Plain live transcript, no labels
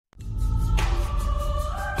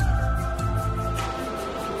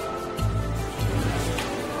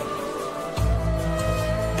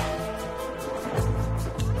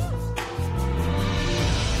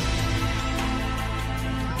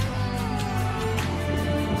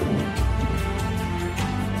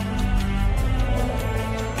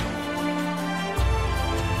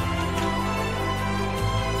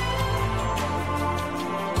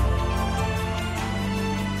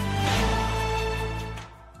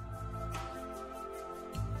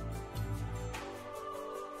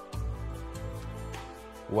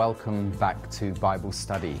Welcome back to Bible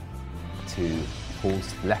study, to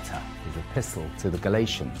Paul's letter, his epistle to the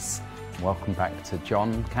Galatians. Welcome back to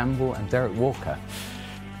John Campbell and Derek Walker.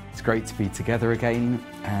 It's great to be together again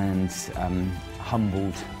and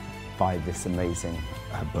humbled by this amazing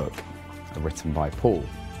book written by Paul.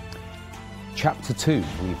 Chapter 2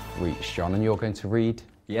 we've reached, John, and you're going to read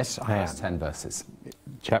Yes, I am. 10 verses.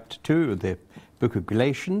 Chapter 2 of the book of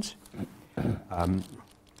Galatians.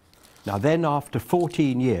 Now then, after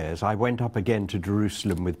 14 years, I went up again to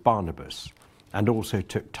Jerusalem with Barnabas, and also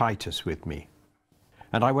took Titus with me.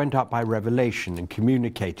 And I went up by revelation and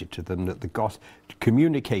communicated to them that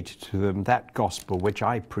that gospel which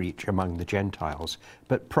I preach among the Gentiles,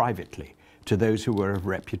 but privately, to those who were of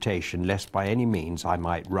reputation, lest by any means I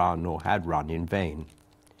might run or had run in vain.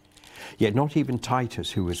 Yet not even Titus,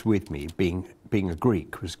 who was with me, being a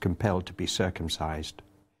Greek, was compelled to be circumcised.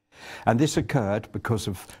 And this occurred because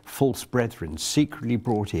of false brethren secretly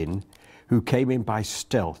brought in, who came in by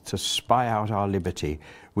stealth to spy out our liberty,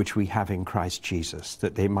 which we have in Christ Jesus,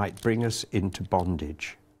 that they might bring us into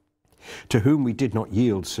bondage. To whom we did not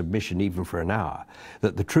yield submission even for an hour,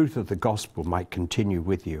 that the truth of the gospel might continue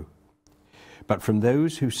with you. But from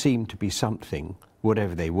those who seemed to be something,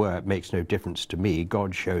 whatever they were, it makes no difference to me.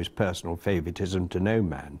 God shows personal favoritism to no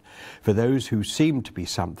man. For those who seemed to be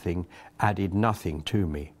something added nothing to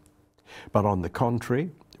me. But on the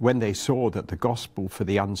contrary, when they saw that the gospel for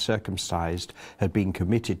the uncircumcised had been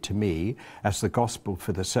committed to me, as the gospel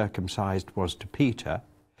for the circumcised was to Peter,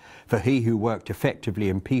 for he who worked effectively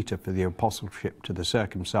in Peter for the apostleship to the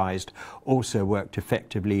circumcised also worked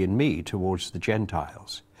effectively in me towards the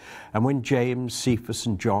Gentiles. And when James, Cephas,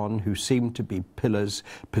 and John, who seemed to be pillars,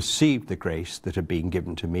 perceived the grace that had been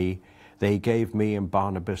given to me, they gave me and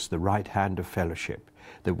Barnabas the right hand of fellowship,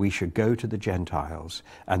 that we should go to the Gentiles,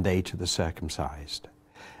 and they to the circumcised.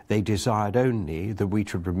 They desired only that we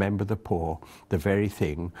should remember the poor, the very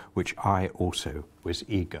thing which I also was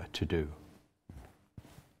eager to do.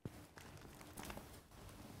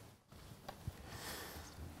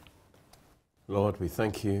 Lord, we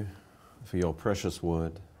thank you for your precious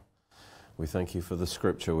word. We thank you for the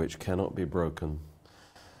scripture which cannot be broken.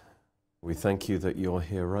 We thank you that you're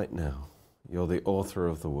here right now. You're the author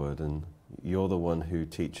of the word, and you're the one who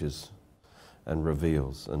teaches and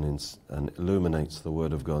reveals and illuminates the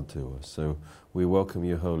word of God to us. So we welcome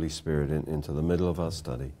you, Holy Spirit, into the middle of our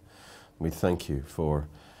study. We thank you for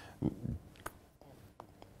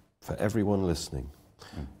everyone listening,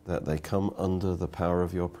 that they come under the power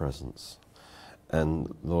of your presence.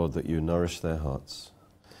 And Lord, that you nourish their hearts.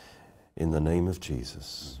 In the name of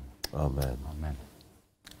Jesus. Amen. Amen.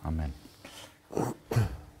 Amen.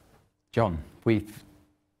 John,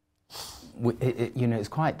 it's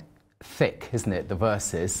quite thick, isn't it, the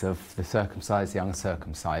verses of the circumcised, the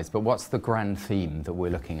uncircumcised, but what's the grand theme that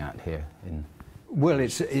we're looking at here? Well,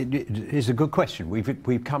 it is a good question.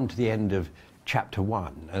 We've come to the end of chapter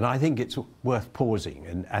 1, and I think it's worth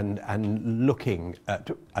pausing and looking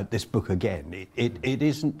at this book again. It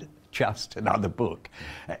isn't just another book.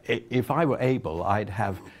 If I were able, I'd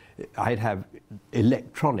have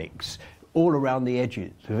electronics all around the edges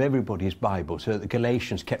of everybody's Bible, so that the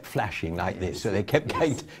Galatians kept flashing like this, so they kept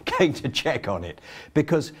going to check on it,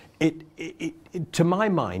 because to my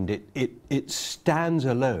mind it stands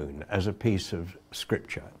alone as a piece of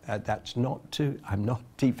scripture. That's not to, I'm not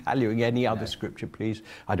devaluing any other scripture, please.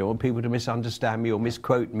 I don't want people to misunderstand me or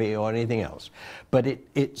misquote me or anything else. But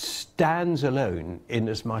it stands alone in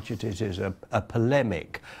as much as it is a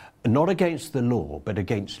polemic, not against the law, but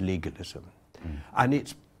against legalism. And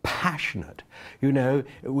it's passionate,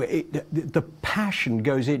 the passion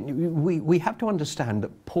goes in. We have to understand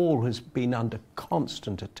that Paul has been under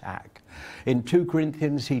constant attack. In 2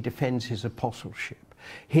 Corinthians, he defends his apostleship.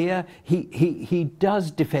 Here, he does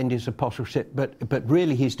defend his apostleship, but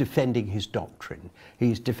really he's defending his doctrine.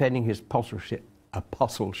 He's defending his apostleship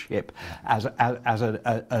as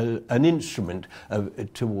an instrument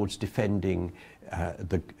towards defending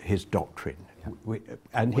his doctrine.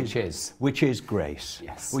 Which is grace.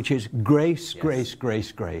 Yes. Which is grace, yes.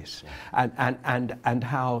 grace. Yeah. And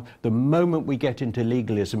how the moment we get into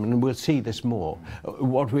legalism, and we'll see this more,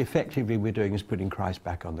 what we're doing is putting Christ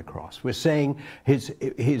back on the cross. We're saying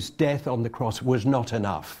his death on the cross was not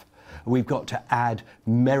enough. We've got to add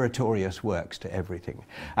meritorious works to everything.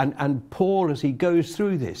 And Paul, as he goes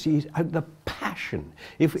through this, he's the passion.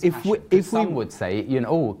 Some would say,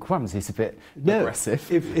 crumbs, he's a bit aggressive.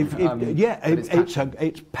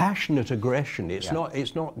 It's passionate aggression.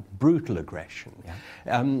 It's not brutal aggression. Yeah.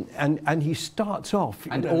 And he starts off,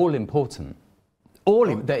 all important.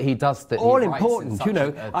 That he does that. All important,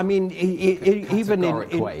 I mean, even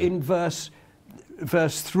in verse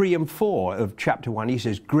verse 3 and 4 of chapter 1, he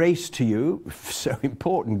says, grace to you, so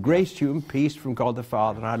important, grace to you and peace from God the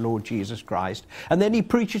Father and our Lord Jesus Christ. And then he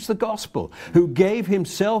preaches the gospel, who gave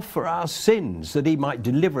himself for our sins that he might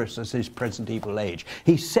deliver us as his present evil age.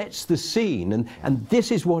 He sets the scene, and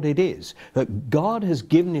this is what it is, that God has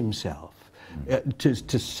given himself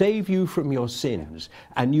to save you from your sins,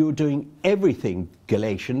 and you're doing everything,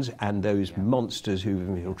 Galatians and those monsters who've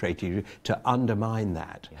infiltrated you, to undermine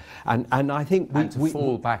that. And I think we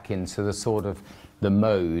fall back into the sort of the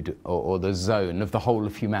mode or the zone of the whole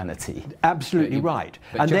of humanity. Absolutely right.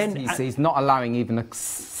 But and then he's not allowing even a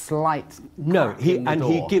slight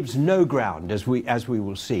he gives no ground, as we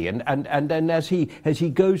will see. And then as he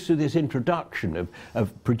goes through this introduction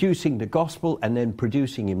of producing the gospel and then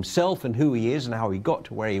producing himself and who he is and how he got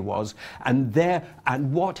to where he was and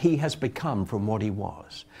what he has become from what he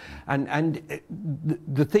was. And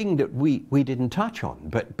the thing that we didn't touch on,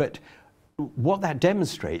 but what that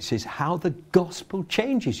demonstrates is how the gospel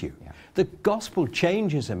changes you. Yeah. The gospel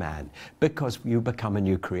changes a man because you become a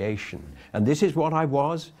new creation. And this is what I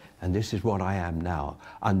was, and this is what I am now.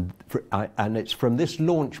 And it's from this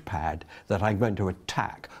launch pad that I'm going to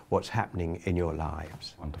attack what's happening in your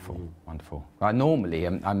lives. Wonderful, wonderful. Normally,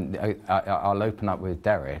 I'll open up with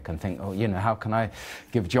Derek and think, oh, how can I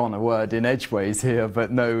give John a word in Edgeways here? But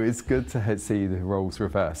no, it's good to see the roles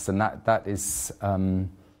reversed. And that is...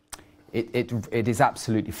 It is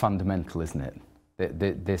absolutely fundamental, isn't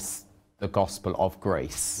it? The gospel of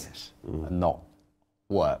grace, yes. And not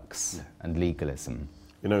works and legalism.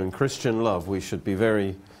 In Christian love, we should be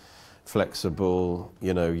very flexible,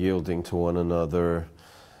 yielding to one another.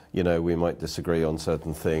 We might disagree on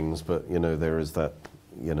certain things, but, there is that,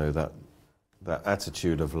 that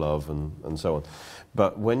attitude of love and so on.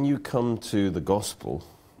 But when you come to the gospel,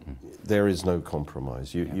 there is no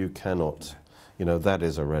compromise. You cannot... that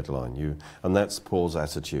is a red line. And that's Paul's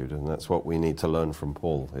attitude, and that's what we need to learn from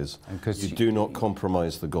Paul, is you do not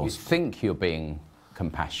compromise the gospel. You think you're being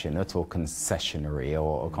compassionate or concessionary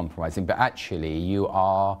or compromising, but actually you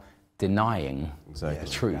are denying the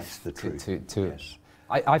truth. That's the truth. Yes.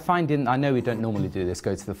 I find I know we don't normally do this,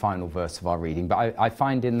 go to the final verse of our reading, but I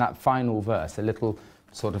find in that final verse a little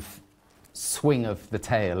sort of swing of the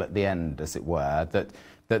tail at the end, as it were, that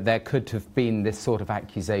there could have been this sort of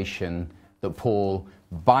accusation that Paul,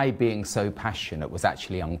 by being so passionate, was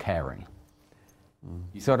actually uncaring.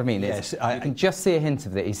 You see what I mean? Yes, you can just see a hint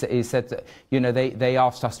of it. He said that, they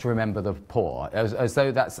asked us to remember the poor, as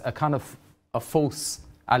though that's a kind of a false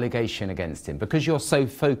allegation against him, because you're so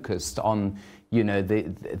focused on,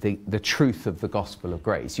 the truth of the gospel of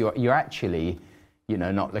grace. You're actually,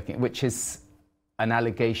 not looking, which is an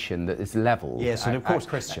allegation that is leveled and of course,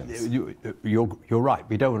 Christians. You're right,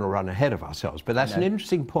 we don't want to run ahead of ourselves, but that's an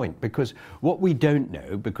interesting point, because what we don't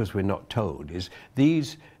know, because we're not told, is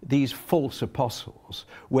these false apostles,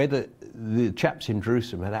 whether the chaps in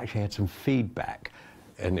Jerusalem had actually had some feedback,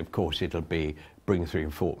 and of course it'll be bring three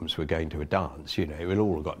and fourpence, we're going to a dance, it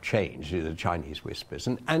all got changed, the Chinese whispers,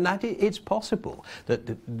 and that it's possible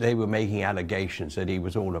that they were making allegations that he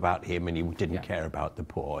was all about him and he didn't care about the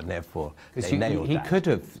poor, and therefore they nailed that. He could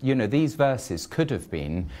have, these verses could have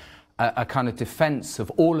been a kind of defence of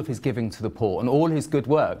all of his giving to the poor and all his good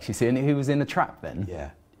works, you see, and he was in a trap then.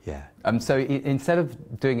 Yeah. So instead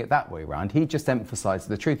of doing it that way around, he just emphasised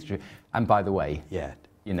the truth. And by the way,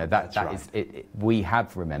 that is it. We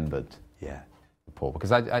have remembered. Paul,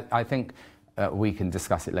 because I think we can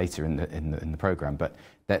discuss it later in the programme, but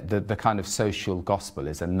that the kind of social gospel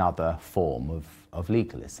is another form of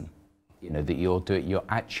legalism. That you're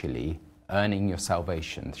actually earning your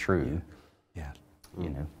salvation through,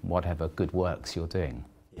 whatever good works you're doing.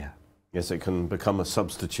 Yes, it can become a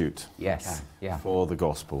substitute. Yes, for the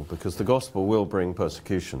gospel, because the gospel will bring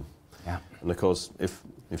persecution. And of course,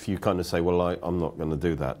 if you kind of say, well, I'm not going to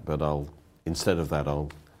do that, but instead of that,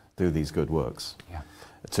 I'll do these good works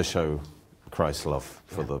to show Christ's love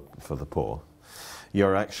for the poor,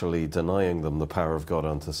 you're actually denying them the power of God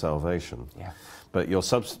unto salvation. But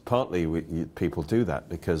partly people do that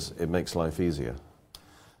because it makes life easier.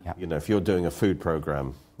 If you're doing a food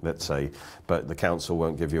program, let's say, but the council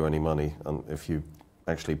won't give you any money, and if you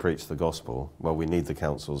actually preach the gospel, well, we need the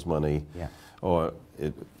council's money, or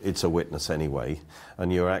it's a witness anyway,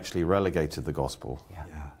 and you're actually relegated the gospel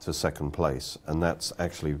to second place, and that's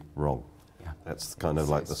actually wrong. That's kind of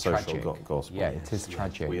like the social gospel. It is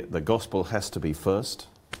tragic. The gospel has to be first,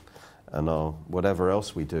 and whatever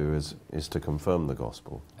else we do is to confirm the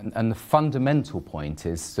gospel. And the fundamental point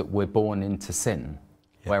is that we're born into sin,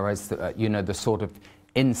 whereas the sort of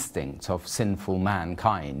instinct of sinful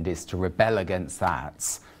mankind is to rebel against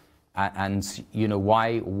that And you know,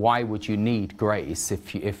 why would you need grace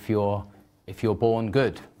if you're born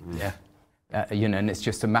good? Yeah. You know, and it's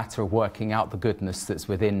just a matter of working out the goodness that's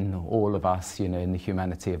within all of us, you know, in the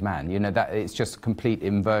humanity of man. You know, that it's just a complete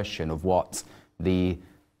inversion of what the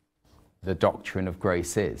doctrine of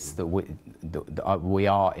grace is. That we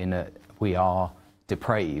are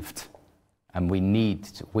depraved, and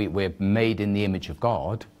we're made in the image of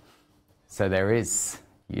God. So there is,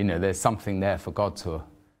 you know, there's something there for God to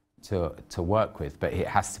work with, but it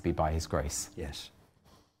has to be by His grace. Yes.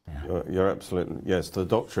 Yeah. You're absolutely, yes, the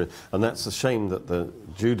doctrine. And that's a shame that the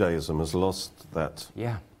Judaism has lost that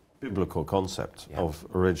biblical concept of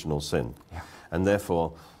original sin. Yeah. And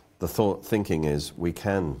therefore, the thinking is we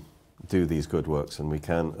can do these good works and we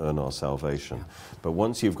can earn our salvation. Yeah. But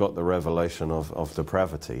once you've got the revelation of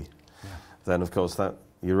depravity, then of course that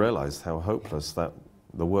you realize how hopeless that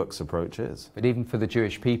the works approach is. But even for the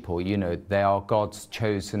Jewish people, you know, they are God's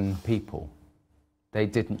chosen people. They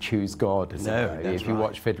didn't choose God. If you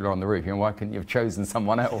watch Fiddler on the Roof, you know, why couldn't you have chosen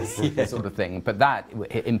someone else? Sort of thing. But that,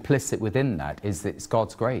 implicit within that, is that it's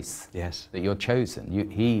God's grace. Yes. That you're chosen.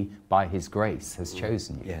 He, by His grace, has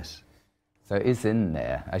chosen you. Yes. So it is in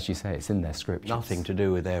there, as you say, it's in their scriptures. Nothing to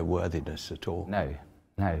do with their worthiness at all. No.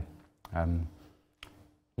 Oh,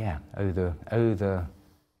 the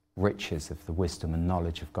riches of the wisdom and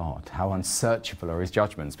knowledge of God. How unsearchable are His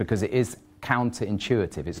judgments, because it is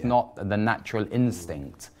counterintuitive. It's not the natural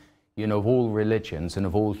instinct, you know, of all religions and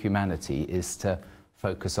of all humanity is to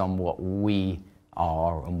focus on what we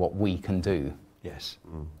are and what we can do. Yes.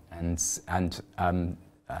 And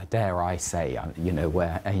dare I say, you know,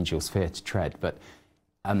 where angels fear to tread, but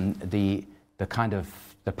the kind of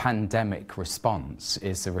the pandemic response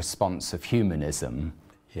is a response of humanism.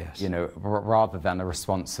 Yes. You know, rather than a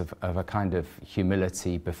response of a kind of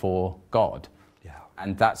humility before God. Yeah.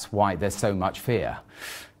 And that's why there's so much fear.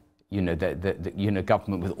 You know, the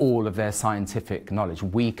government with all of their scientific knowledge,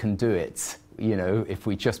 we can do it. You know, if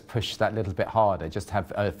we just push that little bit harder, just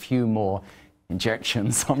have a few more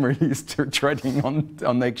injections. I'm really treading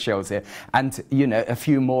on eggshells here. And, you know, a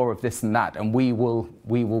few more of this and that, and we will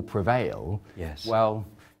prevail. Yes. Well,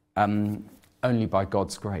 only by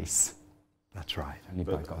God's grace. That's right. Only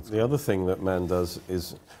by God's grace. The other thing that man does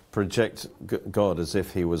is project God as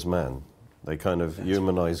if He was man. They kind of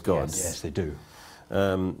humanize God. Yes, they do.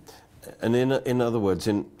 And in other words,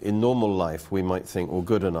 in normal life, we might think, well,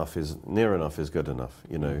 near enough is good enough.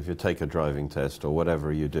 You know, if you take a driving test or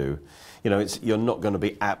whatever you do, you know, you're not going to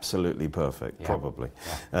be absolutely perfect, probably.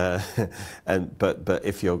 Yeah. But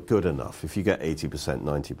if you're good enough, if you get 80%,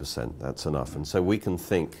 90%, that's enough. And so we can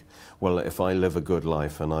think, well, if I live a good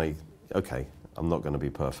life and I'm not going to be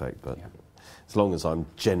perfect, but as long as I'm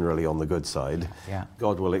generally on the good side,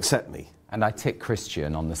 God will accept me. And I tick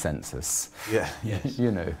Christian on the census. Yeah. Yes.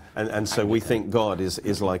 You know. And so we think God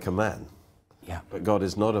is like a man. Yeah. But God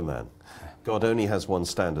is not a man. God only has one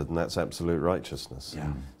standard, and that's absolute righteousness.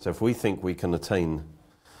 Yeah. So if we think we can attain,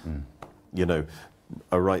 you know,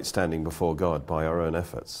 a right standing before God by our own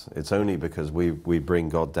efforts, it's only because we bring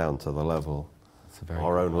God down to the level,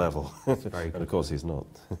 our own level. And of course He's not.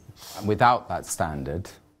 And without that standard,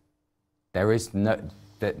 there is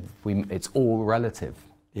it's all relative.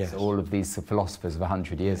 Yes. So all of these philosophers of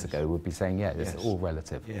 100 years ago would be saying, it's all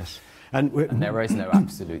relative. Yes. And there is no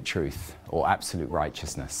absolute truth or absolute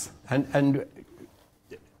righteousness. And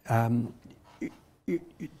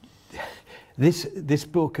this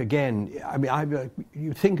book again. I mean,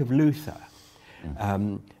 you think of Luther,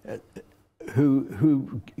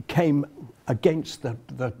 who came against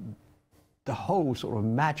the whole sort of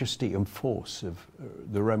majesty and force of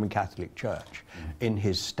the Roman Catholic Church in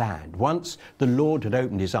his stand. Once the Lord had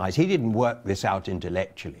opened his eyes, he didn't work this out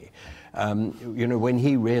intellectually. You know, when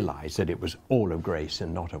he realized that it was all of grace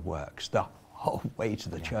and not of works, the whole weight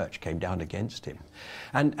of the church came down against him.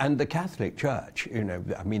 And the Catholic Church, you know,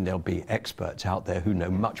 I mean, there'll be experts out there who know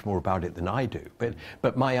much more about it than I do.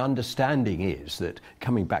 But my understanding is that,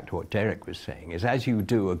 coming back to what Derek was saying, is as you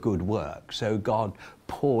do a good work, so God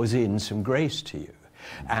pours in some grace to you.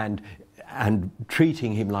 And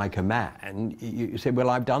treating him like a man, you say, well,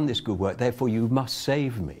 I've done this good work, therefore you must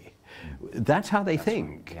save me. That's how they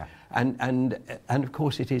think. Right. And of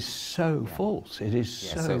course it is so false. It is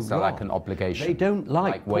so it's wrong. Like an obligation. They don't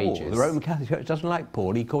like Paul. Wages. The Roman Catholic Church doesn't like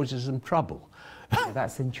Paul. He causes them trouble. Yeah,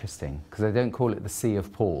 that's interesting, because they don't call it the See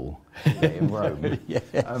of Paul in Rome. Yes.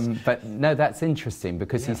 But no, that's interesting,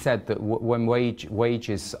 because he said that when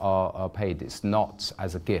wages are paid, it's not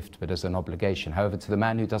as a gift but as an obligation. However, to the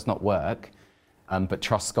man who does not work but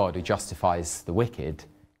trusts God, who justifies the wicked,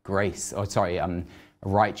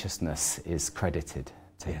 righteousness is credited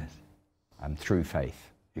to him through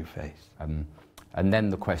faith. Through faith. And then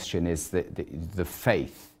the question is that the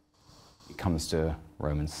faith, it comes to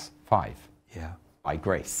Romans 5. Yeah. By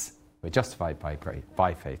grace. We're justified by grace,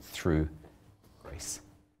 by faith, through grace.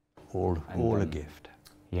 All a gift.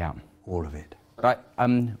 Yeah. All of it. But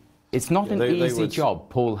it's not an easy would... job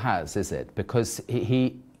Paul has, is it? Because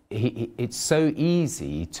it's so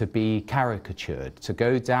easy to be caricatured, to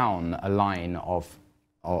go down a line of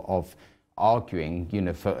arguing, you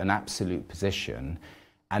know, for an absolute position,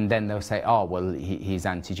 and then they'll say, oh, well, he's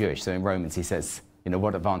anti-Jewish. So in Romans he says, you know,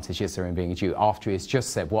 what advantage is there in being a Jew? After he's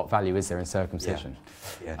just said, what value is there in circumcision?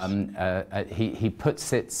 Yeah. Yes. He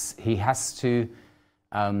puts it, he has to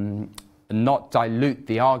not dilute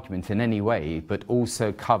the argument in any way, but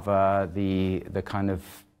also cover the kind of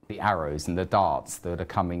the arrows and the darts that are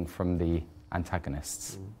coming from the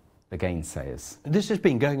antagonists, the gainsayers. This has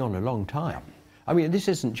been going on a long time. I mean, this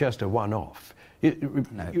isn't just a one-off. You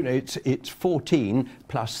know, it's 14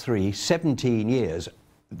 plus 3, 17 years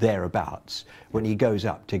thereabouts when he goes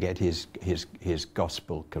up to get his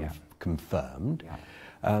gospel confirmed.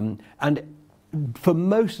 Yeah. And for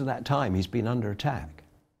most of that time, he's been under attack.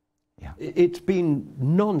 Yeah. It's been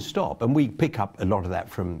non-stop, and we pick up a lot of that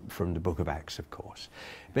from the Book of Acts, of course.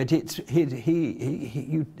 But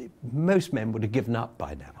most men would have given up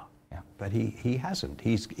by now. Yeah. But he hasn't.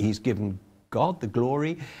 He's given God the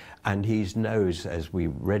glory, and he knows, as we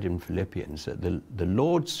read in Philippians, that the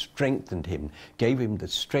Lord strengthened him, gave him the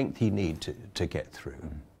strength he needed to get through.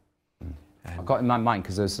 I've got in my mind,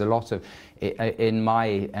 because there's a lot of, in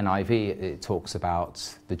my NIV, it talks about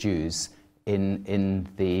the Jews. In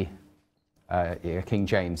the King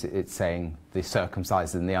James, it's saying the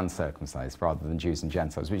circumcised and the uncircumcised rather than Jews and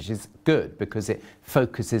Gentiles, which is good because it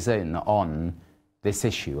focuses in on this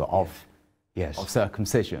issue of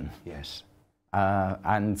circumcision. Yes.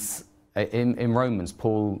 And in Romans,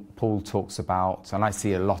 Paul talks about, and I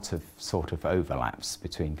see a lot of sort of overlaps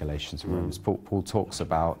between Galatians and Romans. Paul talks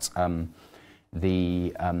about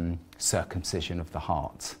the circumcision of the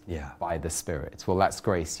heart by the Spirit. Well, that's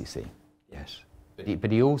grace, you see. Yes.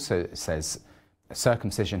 But he also says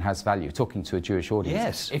circumcision has value, talking to a Jewish audience.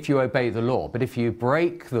 Yes. If you obey the law. But if you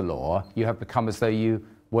break the law, you have become as though you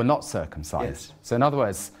were not circumcised. Yes. So in other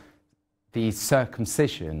words, the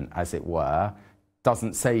circumcision, as it were,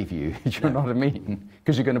 doesn't save you. Do you know what I mean?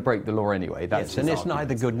 Because you're going to break the law anyway. That's and it's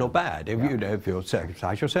neither good nor bad. If you know, if you're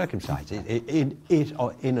circumcised, you're circumcised. It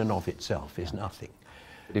in and of itself is nothing.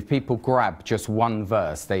 If people grab just one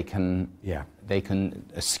verse, they can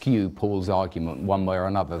eschew Paul's argument one way or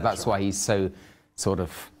another. That's why he's so sort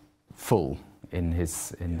of full in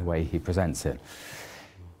the way he presents it.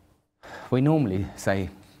 We normally say,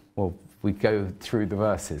 well, we go through the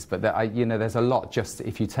verses, but there's a lot. Just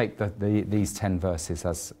if you take these 10 verses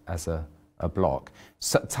as a block,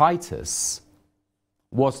 so Titus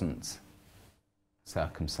wasn't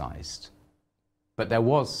circumcised, but there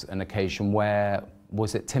was an occasion where.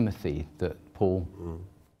 Was it Timothy that Paul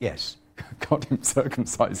got him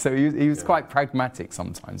circumcised? So he was quite pragmatic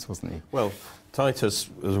sometimes, wasn't he? Well, Titus,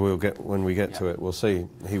 as we'll get when we get to it, we'll see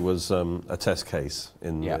he was a test case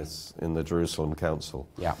in the Jerusalem Council,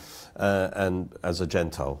 and as a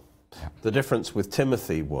Gentile. Yeah. The difference with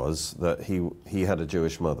Timothy was that he had a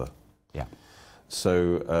Jewish mother. Yeah.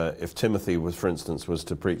 So if Timothy was, for instance, was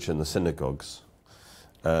to preach in the synagogues,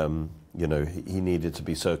 he needed to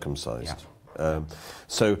be circumcised. Yeah.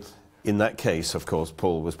 So in that case, of course,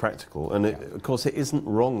 Paul was practical. And of course, it isn't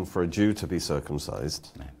wrong for a Jew to be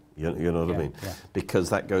circumcised. No. You know what I mean? Yeah. Because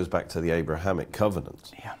that goes back to the Abrahamic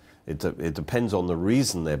covenant. Yeah. It depends on the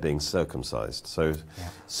reason they're being circumcised.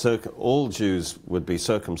 So all Jews would be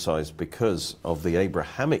circumcised because of the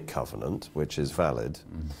Abrahamic covenant, which is valid,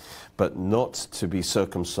 but not to be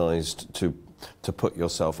circumcised to put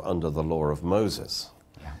yourself under the law of Moses.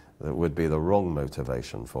 That would be the wrong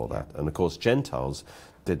motivation for that. And of course, Gentiles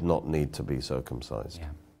did not need to be circumcised.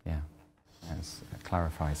 Yes, it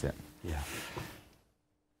clarifies it. Yeah.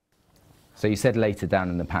 So you said later down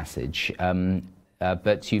in the passage,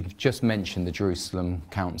 but you've just mentioned the Jerusalem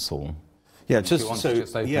Council. Yeah, just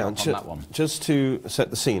that one. Just to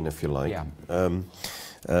set the scene, if you like. Yeah.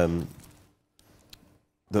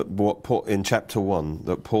 In chapter 1,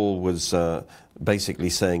 that Paul was basically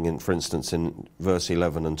saying, for instance, in verse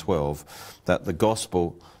 11 and 12, that the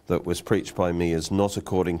gospel that was preached by me is not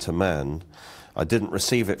according to man. I didn't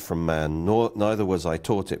receive it from man, neither was I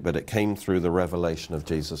taught it, but it came through the revelation of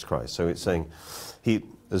Jesus Christ. So it's saying,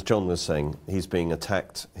 as John was saying, he's being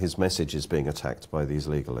attacked, his message is being attacked by these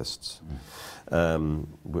legalists.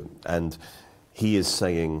 And he is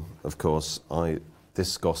saying, of course,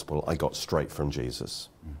 this gospel I got straight from Jesus.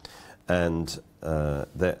 and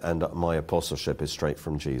my apostleship is straight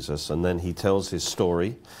from Jesus. And then he tells his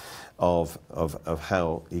story of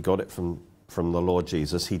how he got it from the Lord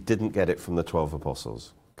Jesus. He didn't get it from the 12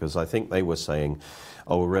 apostles, because I think they were saying,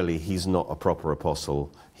 oh, really, he's not a proper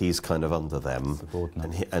apostle. He's kind of under them,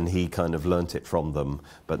 and he kind of learnt it from them,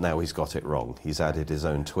 but now he's got it wrong. He's added his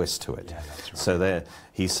own twist to it. Yeah, that's right. So there,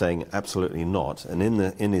 he's saying absolutely not. And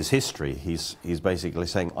in his history, he's basically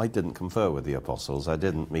saying, I didn't confer with the apostles. I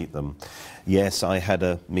didn't meet them. Yes, I had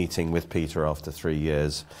a meeting with Peter after 3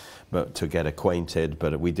 years, but to get acquainted,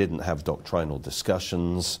 but we didn't have doctrinal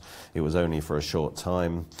discussions. It was only for a short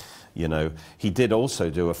time. You know, he did also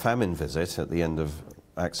do a famine visit at the end of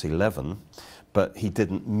Acts 11, but he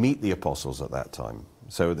didn't meet the apostles at that time.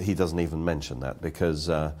 So he doesn't even mention that, because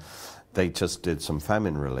they just did some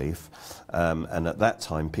famine relief. And at that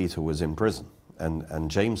time, Peter was in prison, and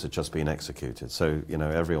James had just been executed. So, you know,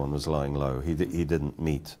 everyone was lying low. He didn't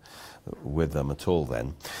meet with them at all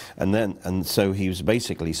then. And so he was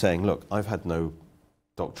basically saying, look, I've had no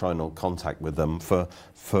doctrinal contact with them for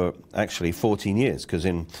actually 14 years, because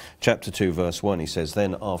in chapter 2 verse 1 he says,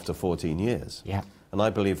 then after 14 years. Yeah. And I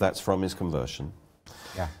believe that's from his conversion.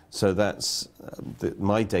 Yeah. So that's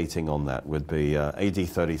my dating on that would be AD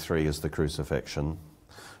 33 is the crucifixion.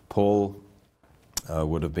 Paul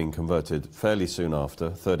would have been converted fairly soon after,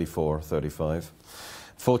 34, 35.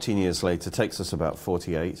 14 years later takes us about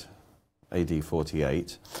 48, AD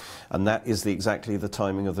 48. And that is exactly the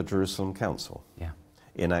timing of the Jerusalem Council. Yeah.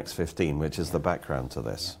 In Acts 15, which is the background to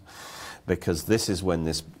this. Because this is when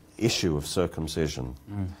this issue of circumcision,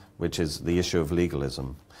 which is the issue of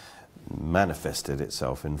legalism, manifested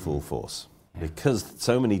itself in full force. Because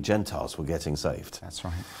so many Gentiles were getting saved. That's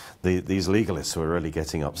right. These legalists were really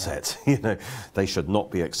getting upset. You know, they should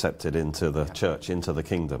not be accepted into the church, into the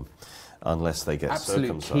kingdom, unless they get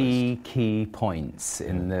circumcised. Key points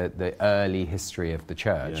in the early history of the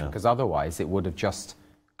church, because otherwise it would have just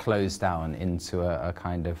closed down into a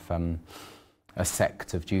kind of a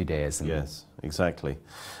sect of Judaism. Yes, exactly,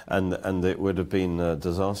 and it would have been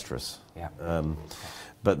disastrous. Yeah.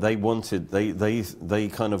 But they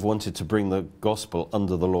kind of wanted to bring the gospel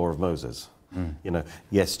under the law of Moses. You know,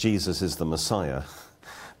 yes, Jesus is the Messiah,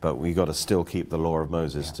 but we got to still keep the law of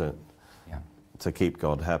Moses to keep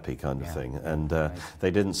God happy, kind of thing. And they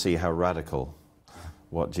didn't see how radical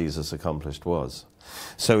what Jesus accomplished was.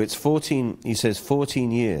 So it's 14, he says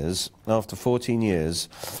 14 years, after 14 years,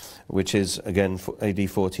 which is again AD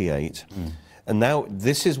 48. And now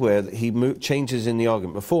this is where he changes in the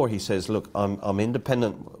argument. Before he says, look, I'm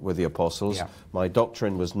independent with the apostles. Yeah. My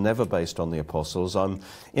doctrine was never based on the apostles.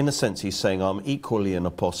 In a sense, he's saying I'm equally an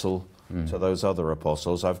apostle to those other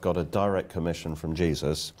apostles. I've got a direct commission from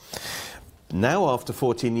Jesus. Now, after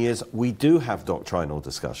 14 years, we do have doctrinal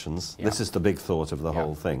discussions. Yeah. This is the big thought of the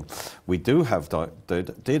whole thing. We did have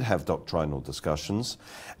doctrinal discussions,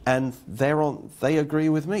 and they agree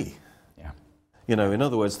with me. Yeah. You know, in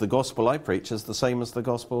other words, the gospel I preach is the same as the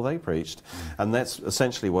gospel they preached. And that's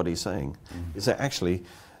essentially what he's saying, is that actually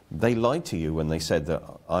they lied to you when they said that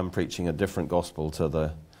I'm preaching a different gospel to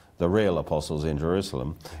the real apostles in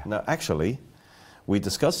Jerusalem. Yeah. Now, actually, we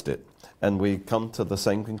discussed it. And we come to the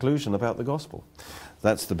same conclusion about the gospel.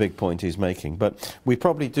 That's the big point he's making. But we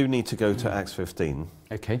probably do need to go to Acts 15.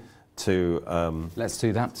 Okay. Let's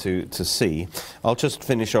do that. To see. I'll just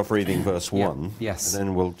finish off reading verse 1. Yes. And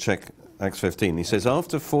then we'll check Acts 15. He says,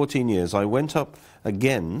 after 14 years, I went up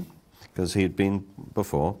again, because he had been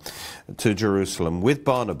before, to Jerusalem with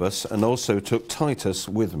Barnabas, and also took Titus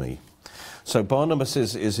with me. So Barnabas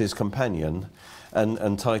is his companion,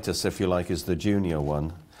 and Titus, if you like, is the junior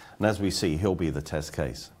one. And as we see, he'll be the test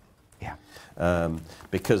case. Yeah.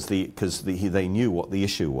 Because they knew what the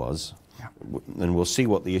issue was. Yeah. And we'll see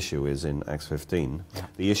what the issue is in Acts 15. Yeah.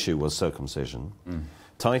 The issue was circumcision.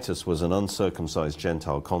 Titus was an uncircumcised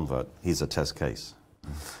Gentile convert. He's a test case.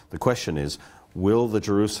 The question is, will the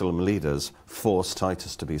Jerusalem leaders force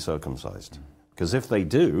Titus to be circumcised? Because if they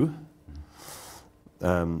do,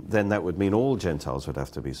 then that would mean all Gentiles would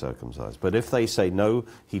have to be circumcised. But if they say, no,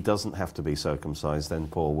 he doesn't have to be circumcised, then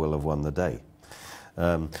Paul will have won the day.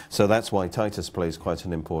 So that's why Titus plays quite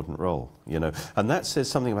an important role, you know. And that says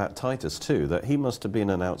something about Titus too, that he must have been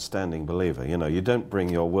an outstanding believer. You know, you don't bring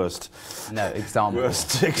your worst example.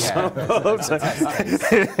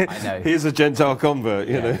 I know. He's a Gentile convert,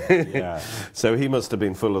 you know. Yeah. So he must have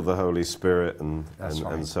been full of the Holy Spirit and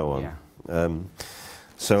so on. Yeah.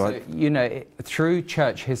 So you know, through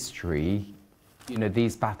church history, you know,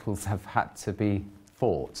 these battles have had to be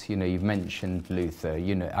fought. You know, you've mentioned Luther.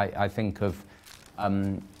 You know, I think of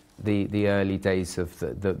the early days of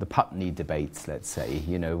the Putney debates, let's say,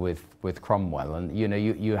 you know, with Cromwell, and you know,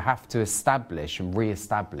 you have to establish and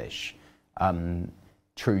re-establish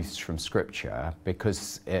truths from Scripture,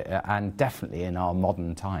 because and definitely in our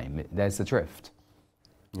modern time there's a drift.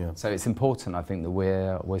 Yeah. So it's important, I think, that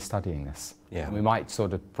we're studying this. Yeah. And we might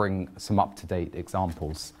sort of bring some up-to-date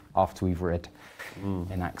examples after we've read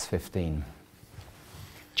in Acts 15.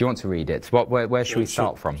 Do you want to read it? Where should we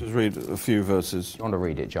start from? Just read a few verses. Do you want to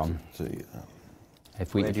read it, John? See,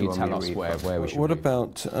 If Where do you you want tell me to us read where from? we should what read.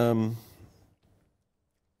 about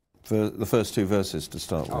the first two verses to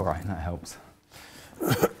start with? All right, that helps.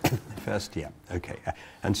 First, yeah, okay.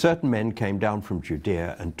 And certain men came down from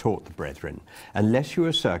Judea and taught the brethren, unless you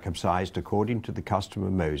are circumcised according to the custom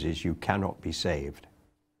of Moses, you cannot be saved.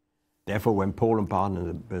 Therefore, when Paul and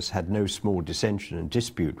Barnabas had no small dissension and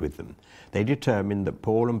dispute with them, they determined that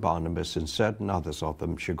Paul and Barnabas and certain others of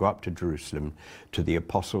them should go up to Jerusalem to the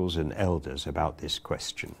apostles and elders about this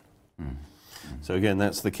question. So again,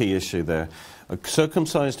 that's the key issue there.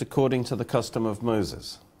 Circumcised according to the custom of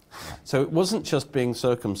Moses. So it wasn't just being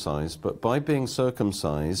circumcised, but by being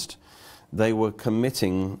circumcised, they were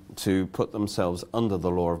committing to put themselves under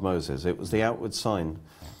the law of Moses. It was the outward sign,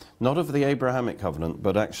 not of the Abrahamic covenant,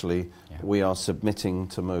 but actually we are submitting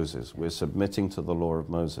to Moses. We're submitting to the law of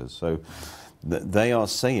Moses. So they are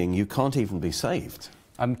saying you can't even be saved.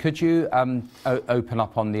 Could you open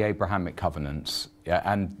up on the Abrahamic covenants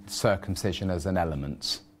and circumcision as an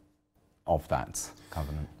element of that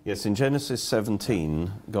covenant? Yes, in Genesis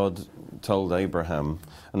 17, God told Abraham,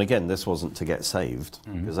 and again, this wasn't to get saved,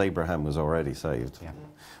 because Abraham was already saved,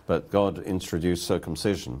 but God introduced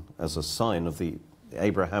circumcision as a sign of the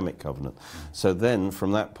Abrahamic covenant. So then,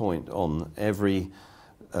 from that point on, every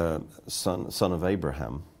son of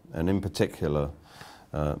Abraham, and in particular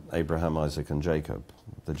Abraham, Isaac, and Jacob,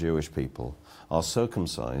 the Jewish people, are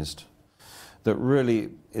circumcised. That really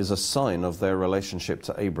is a sign of their relationship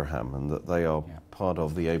to Abraham, and that they are part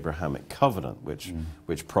of the Abrahamic covenant,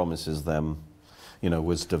 which promises them, you know,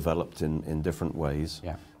 was developed in different ways.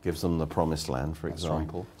 Gives them the promised land, for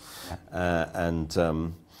example. Right.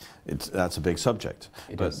 That's a big subject.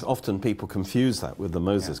 But often people confuse that with the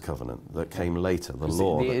Moses covenant that came later, the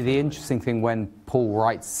law. The interesting thing, when Paul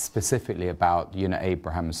writes specifically about, you know,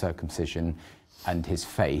 Abraham's circumcision and his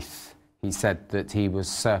faith, he said that he was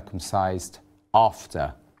circumcised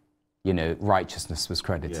after, you know, righteousness was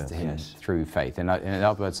credited to him through faith. In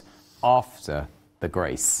other words, after the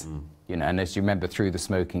grace. You know, and as you remember, through the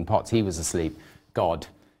smoking pots, he was asleep. God,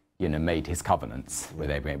 you know, made his covenants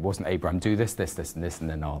with Abraham. It wasn't Abraham, do this, this, this, and this, and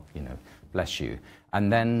then I'll, you know, bless you.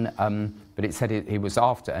 And then, but it said he was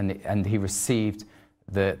after, and he received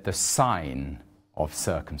the sign of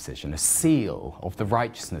circumcision, a seal of the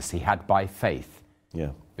righteousness he had by faith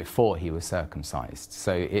before he was circumcised.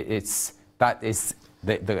 So that is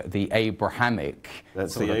the Abrahamic,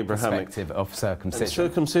 perspective of circumcision. And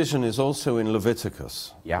circumcision is also in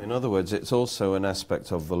Leviticus. Yeah. In other words, it's also an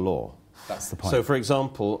aspect of the law. That's the point. So, for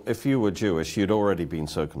example, if you were Jewish, you'd already been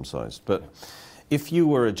circumcised. But if you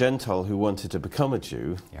were a Gentile who wanted to become a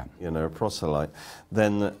Jew, you know, a proselyte,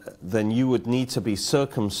 then you would need to be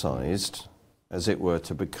circumcised, as it were,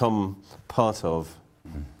 to become part of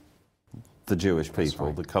the Jewish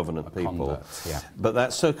people, the covenant people. But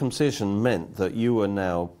that circumcision meant that you were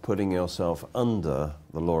now putting yourself under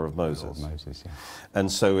the law of Moses.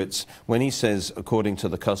 And so it's, when he says, according to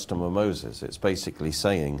the custom of Moses, it's basically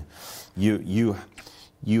saying you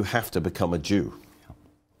have to become a Jew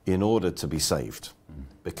in order to be saved.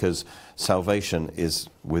 Because salvation is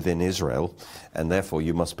within Israel, and therefore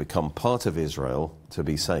you must become part of Israel to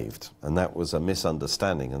be saved. And that was a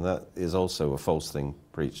misunderstanding, and that is also a false thing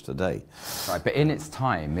preached today. Right, but in its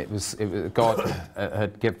time, it was God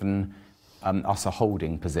had given us a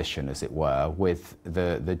holding position, as it were, with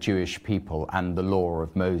the Jewish people and the law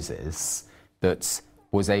of Moses, that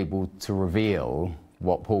was able to reveal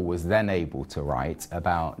what Paul was then able to write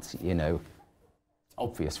about, you know,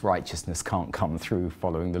 obvious righteousness can't come through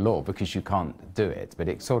following the law because you can't do it. But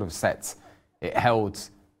it sort of it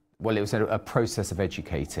was a process of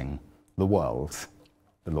educating the world,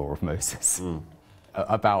 the law of Moses,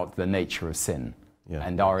 about the nature of sin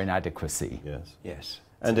and our inadequacy.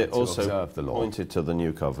 And it also the law. Pointed to the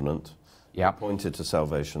new covenant, pointed to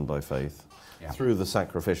salvation by faith, through the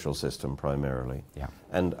sacrificial system primarily,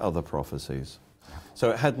 and other prophecies. So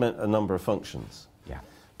it had meant a number of functions.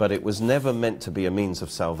 But it was never meant to be a means of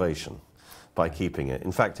salvation by keeping it.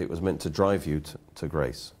 In fact, it was meant to drive you to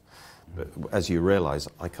grace. But as you realize,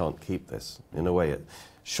 I can't keep this. In a way, it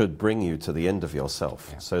should bring you to the end of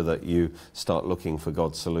yourself so that you start looking for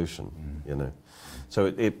God's solution, you know. So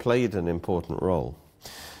it played an important role.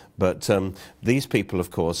 But these people,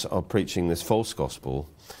 of course, are preaching this false gospel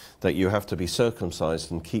that you have to be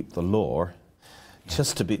circumcised and keep the law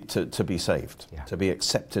just to be saved, to be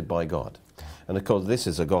accepted by God. And of course, this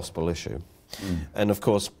is a gospel issue. And of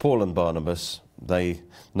course, Paul and Barnabas,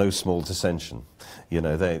 no small dissension. You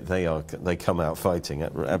know, they come out fighting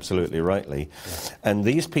absolutely rightly. And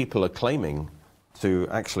these people are claiming to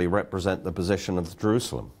actually represent the position of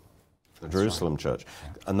Jerusalem, the Jerusalem church.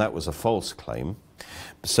 And that was a false claim.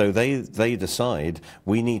 So they decide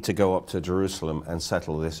we need to go up to Jerusalem and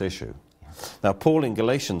settle this issue. Now, Paul in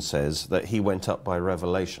Galatians says that he went up by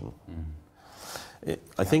revelation.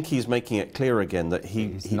 I think he's making it clear again that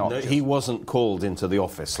he wasn't called into the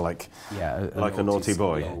office like a naughty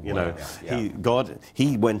boy. You know,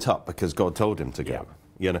 he went up because God told him to go.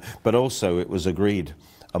 You know, but also it was agreed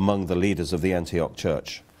among the leaders of the Antioch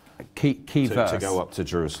church to go up to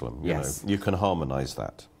Jerusalem. You know, you can harmonize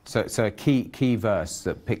that. So a key verse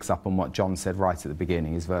that picks up on what John said right at the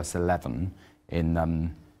beginning is verse 11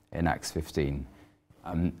 in Acts 15,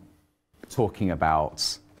 talking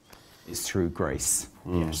about it's through grace.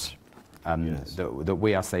 That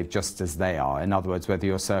we are saved just as they are. In other words, whether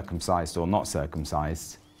you're circumcised or not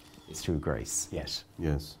circumcised, it's through grace. Yes.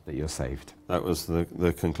 That you're saved. That was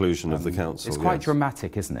the conclusion of the council. It's quite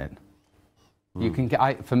dramatic, isn't it? You can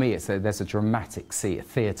get, for me, there's a dramatic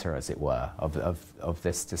theatre, as it were, of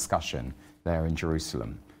this discussion there in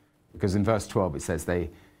Jerusalem, because in verse 12 it says the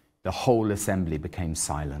whole assembly became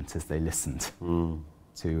silent as they listened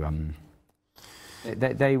to.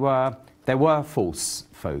 There were false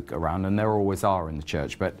folk around, and there always are in the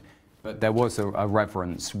church, but there was a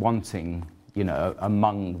reverence wanting, you know,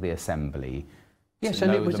 among the assembly. Yes,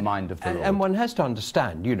 and it was the mind of the Lord. And one has to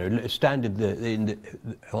understand, you know, standing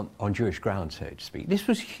on Jewish ground, so to speak, this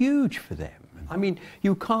was huge for them. I mean,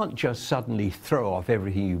 you can't just suddenly throw off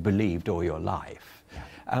everything you believed all your life.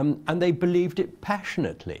 And they believed it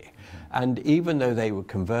passionately. And even though they were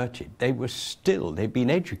converted, they'd been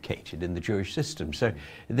educated in the Jewish system. So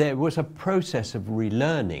there was a process of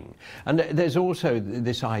relearning. And there's also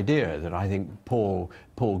this idea that I think Paul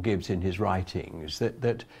gives in his writings,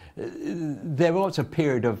 that there was a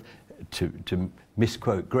period of, to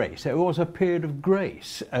misquote grace, there was a period of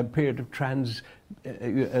grace, a period of transition,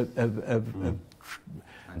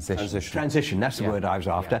 that's the word I was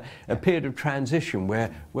after. A period of transition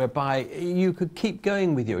whereby you could keep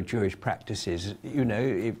going with your Jewish practices, you know,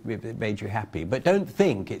 if it made you happy. But don't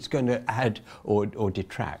think it's going to add or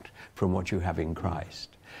detract from what you have in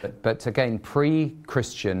Christ. But again,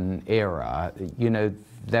 pre-Christian era, you know,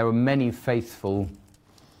 there were many faithful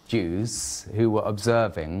Jews who were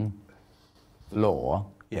observing law.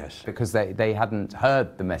 Yes. Because they hadn't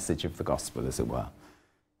heard the message of the gospel, as it were.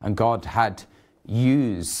 And God had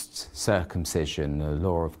used circumcision, the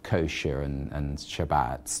law of kosher and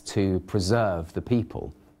Shabbat, to preserve the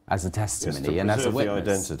people as a testimony and as a witness.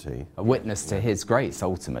 The identity. A witness to His grace,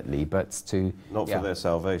 ultimately, but to... Not for their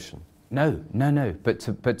salvation. No.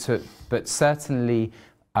 But certainly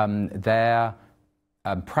their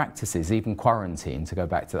practices, even quarantine, to go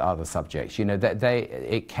back to the other subjects, you know,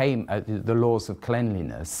 the laws of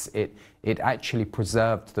cleanliness, it actually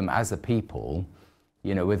preserved them as a people.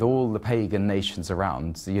 You know, with all the pagan nations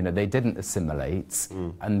around, you know, they didn't assimilate,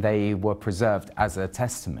 and they were preserved as a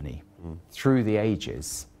testimony through the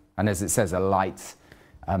ages. And as it says, a light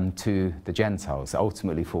to the Gentiles,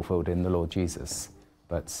 ultimately fulfilled in the Lord Jesus.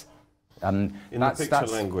 But in the picture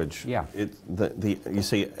language, you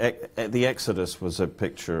see, the Exodus was a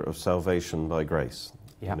picture of salvation by grace.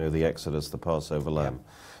 You know, the Exodus, the Passover lamb,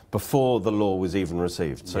 before the law was even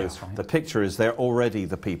received. So the picture is they're already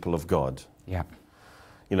the people of God.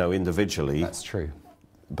 You know, individually. That's true.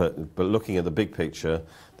 But looking at the big picture,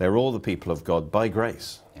 they're all the people of God by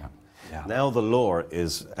grace. Now the law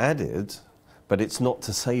is added, but it's not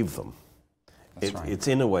to save them. It's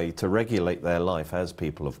in a way to regulate their life as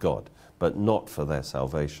people of God, but not for their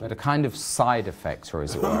salvation. But a kind of side effect, or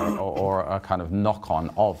as it were, or a kind of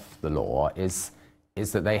knock-on of the law is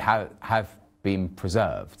that they have been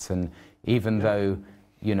preserved. And even though,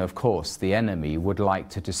 you know, of course, the enemy would like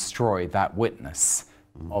to destroy that witness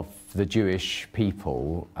of the Jewish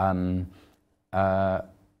people, and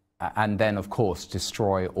then, of course,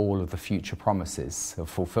 destroy all of the future promises of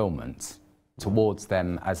fulfillment towards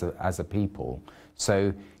them as a people.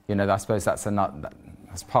 So, you know, I suppose that's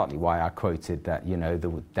partly why I quoted that, you know, the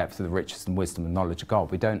depth of the riches and wisdom and knowledge of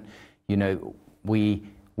God. We don't, you know, we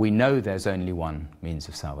know there's only one means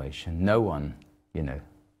of salvation. No one, you know,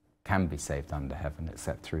 can be saved under heaven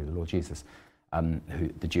except through the Lord Jesus.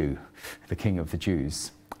 The King of the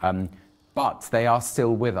Jews. But they are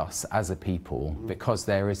still with us as a people because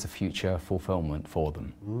there is a future fulfillment for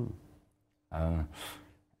them.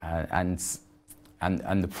 And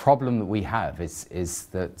the problem that we have is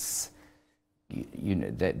that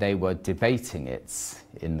they were debating it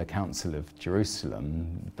in the Council of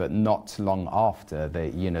Jerusalem, but not long after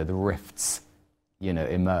the rifts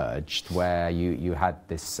emerged, where you had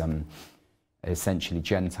this essentially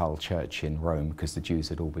Gentile church in Rome because the Jews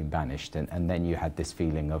had all been banished, and then you had this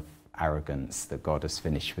feeling of arrogance that God has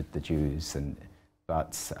finished with the Jews,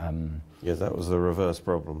 but that was the reverse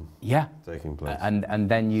problem. Yeah, taking place. And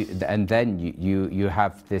then you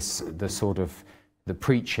have the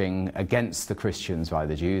preaching against the Christians by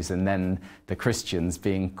the Jews, and then the Christians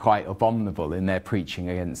being quite abominable in their preaching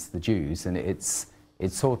against the Jews, and it's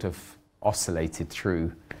sort of oscillated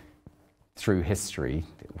through history,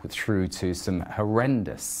 through to some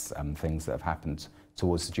horrendous things that have happened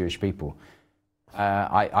towards the Jewish people.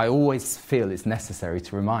 I always feel it's necessary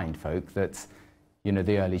to remind folk that,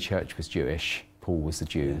 the early church was Jewish. Paul was a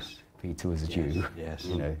Jew. Yes. Peter was a Jew. Yes.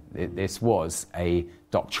 This was a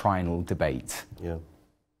doctrinal debate. Yeah.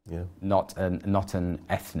 Yeah. Not an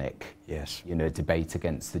ethnic. Yes. Debate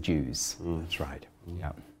against the Jews. That's right.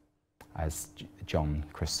 Yeah. As John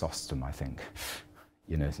Chrysostom, I think,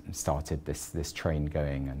 started this train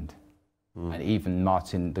going, and even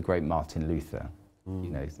the great Martin Luther,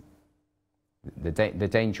 The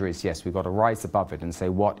danger is, yes, we've got to rise above it and say,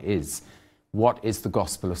 what is the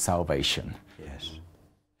gospel of salvation? Yes.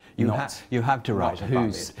 You have to rise above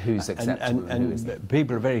it. Who's acceptable and who isn't.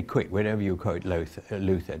 People are very quick, whenever you quote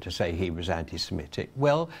Luther, to say he was anti-Semitic.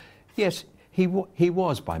 Well, yes, he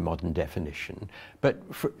was by modern definition, but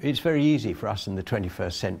it's very easy for us in the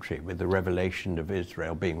 21st century, with the revelation of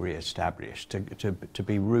Israel being re-established, to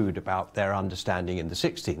be rude about their understanding in the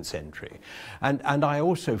 16th century. And I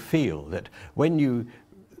also feel that when you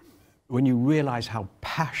realize how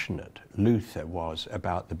passionate Luther was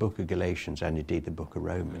about the book of Galatians and indeed the book of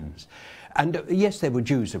Romans, and yes, there were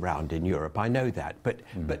Jews around in Europe, I know that, but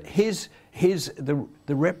the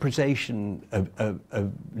representation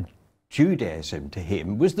of Judaism to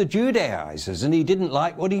him was the Judaizers, and he didn't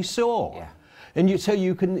like what he saw. Yeah. And so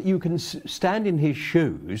you can stand in his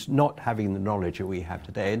shoes, not having the knowledge that we have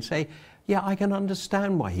today, and say, yeah, I can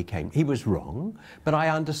understand why he came. He was wrong, but I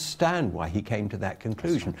understand why he came to that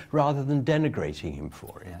conclusion, rather than denigrating him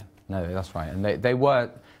for it. Yeah. No, that's right. And they were,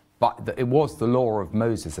 but it was the law of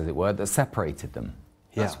Moses, as it were, that separated them.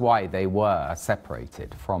 That's why they were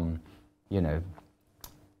separated from,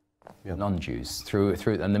 non-Jews through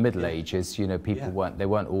in the Middle Ages. People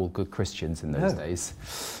weren't all good Christians in those days.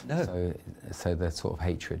 No. So the sort of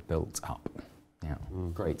hatred built up. Yeah.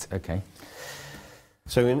 Great. Okay.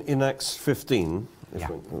 So in Acts 15,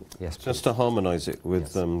 just to harmonise it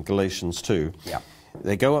with Galatians 2,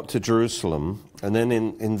 they go up to Jerusalem, and then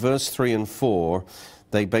in verse 3 and 4,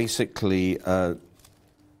 they basically, in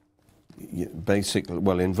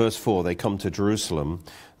verse 4, they come to Jerusalem,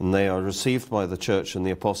 and they are received by the church and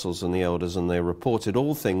the apostles and the elders, and they reported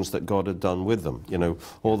all things that God had done with them,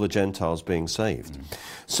 all the Gentiles being saved.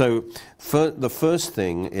 So the first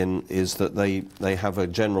thing is that they have a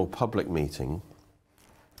general public meeting,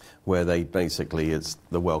 where they basically, it's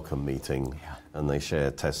the welcome meeting, and they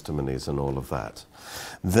share testimonies and all of that.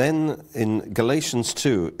 Then in Galatians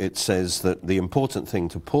 2, it says that the important thing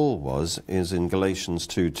to Paul is in Galatians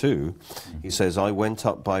 2:2, he says, I went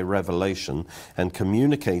up by revelation and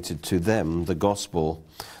communicated to them the gospel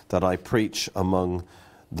that I preach among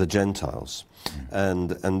the Gentiles.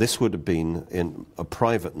 And this would have been in a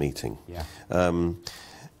private meeting.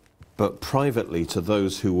 But privately to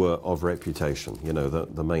those who were of reputation,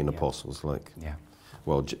 the main apostles,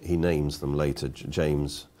 he names them later,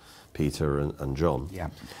 James, Peter and John.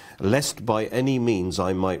 Lest by any means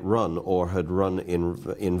I might run or had run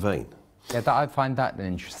in vain. Yeah, I find that an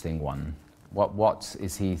interesting one. What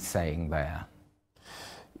is he saying there?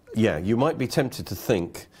 Yeah, you might be tempted to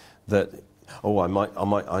think that,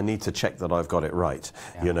 I need to check that I've got it right,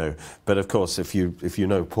 But of course, if you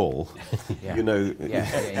know Paul, he knows.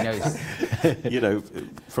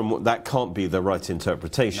 From that can't be the right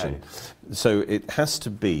interpretation. No. So it has to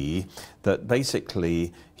be that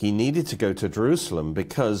basically he needed to go to Jerusalem,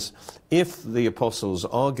 because if the apostles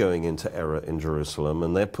are going into error in Jerusalem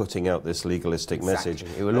and they're putting out this legalistic message,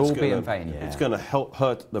 it will all be in vain. It's going to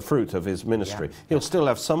hurt the fruit of his ministry. He'll still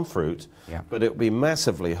have some fruit, but it will be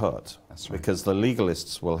massively hurt. That's right. Because the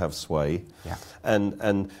legalists will have sway,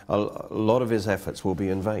 and a lot of his efforts will be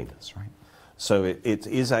in vain. That's right. So it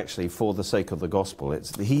is actually for the sake of the gospel.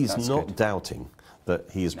 He's not doubting that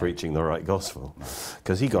he is preaching the right gospel,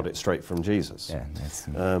 because he got it straight from Jesus.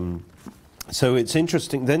 So it's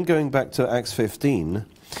interesting. Then going back to Acts 15,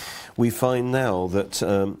 we find now that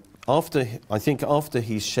after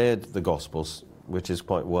he's shared the Gospels, which is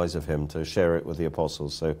quite wise of him to share it with the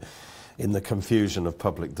apostles, so in the confusion of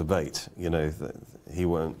public debate, he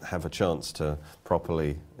won't have a chance to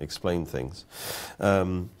properly explain things.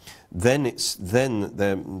 Then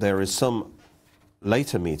there is some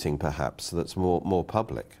later meeting, perhaps, that's more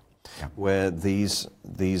public, where these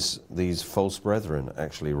false brethren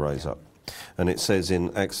actually rise up. And it says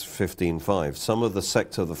in Acts 15:5, some of the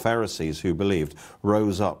sect of the Pharisees who believed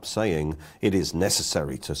rose up, saying, it is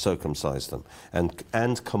necessary to circumcise them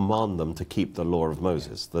and command them to keep the law of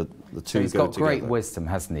Moses. The two So he's go got together. great wisdom,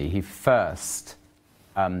 hasn't he? He first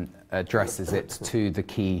addresses it to the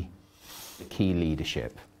key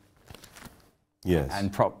leadership. Yes.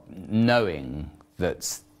 And knowing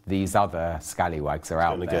that these other scallywags are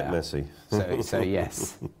out there. It's going to get messy. So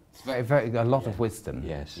yes. A lot of wisdom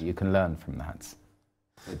Yes. you can learn from that,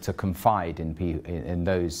 to confide in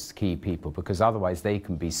those key people, because otherwise they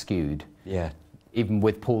can be skewed, even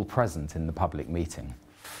with Paul present in the public meeting.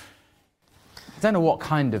 I don't know what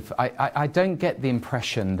kind of... I don't get the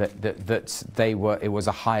impression that it was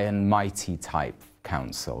a high and mighty type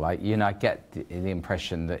council. I get the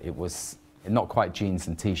impression that it was not quite jeans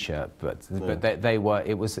and t-shirt, but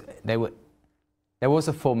there was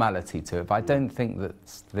a formality to it, but I don't think that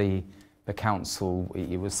the council,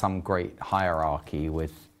 it was some great hierarchy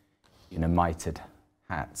with, mitred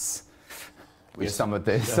hats, which some of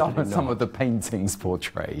the paintings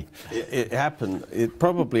portray. It happened. It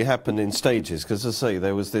probably happened in stages, because, as I say,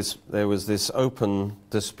 there was this open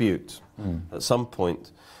dispute at some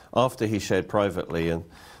point after he shared privately, and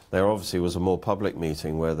there obviously was a more public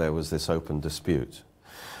meeting where there was this open dispute.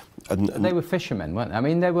 And they were fishermen, weren't they? I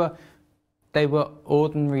mean, they were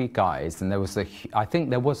ordinary guys, and I think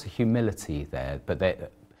there was a humility there, but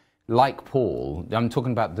like Paul, I'm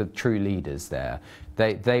talking about the true leaders there,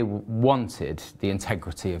 they wanted the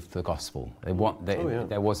integrity of the gospel.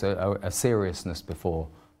 There was a seriousness before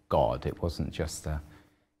God. It wasn't just a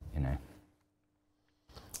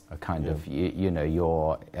kind of,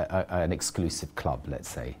 an exclusive club, let's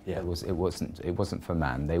say. Yeah. It wasn't for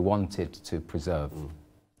man. They wanted to preserve.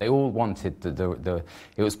 They all wanted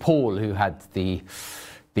it was Paul who had the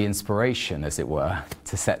inspiration, as it were,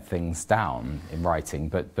 to set things down in writing,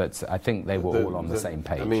 but I think they were all on the same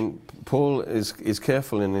page. I mean, Paul is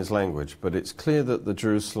careful in his language, but it's clear that the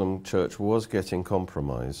Jerusalem church was getting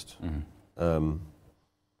compromised.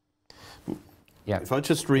 If I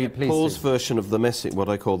just read Paul's version of what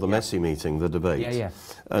I call the messy meeting, the debate,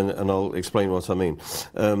 and I'll explain what I mean.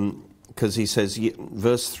 Because he says,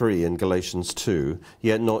 verse 3 in Galatians 2,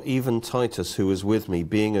 yet not even Titus, who was with me,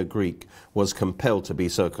 being a Greek, was compelled to be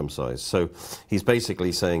circumcised. So he's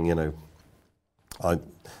basically saying,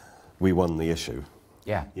 we won the issue.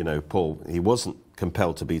 Yeah. Paul, he wasn't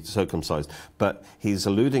compelled to be circumcised, but he's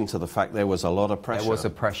alluding to the fact there was a lot of pressure,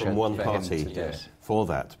 from one party for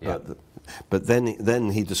that. Yeah. But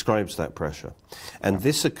then he describes that pressure. And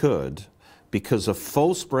this occurred because of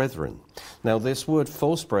false brethren. Now, this word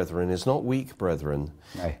false brethren is not weak brethren.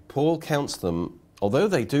 No. Paul counts them, although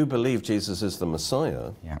they do believe Jesus is the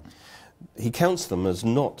Messiah, he counts them as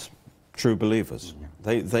not true believers.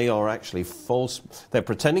 They are actually false. They're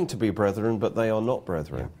pretending to be brethren, but they are not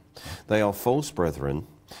brethren. They are false brethren.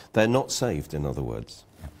 They're not saved, in other words.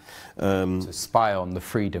 To spy on the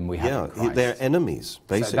freedom we have in Christ. They're enemies,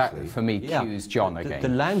 basically. So that, for me, cues John again. The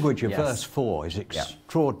language of verse 4 is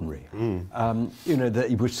extraordinary. That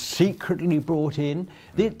he was secretly brought in.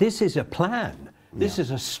 This is a plan. This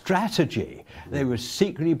is a strategy. They were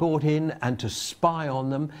secretly brought in, and to spy on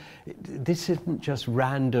them. This isn't just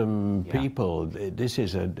random people. This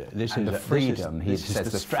is the freedom. He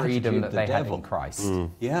says the freedom that they have in Christ.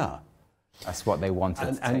 Yeah. That's what they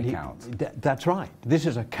wanted to take out. That's right. This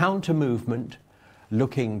is a counter movement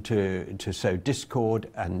looking to sow discord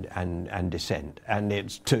and dissent. And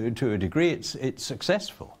it's to a degree it's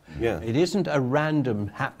successful. Yeah. It isn't a random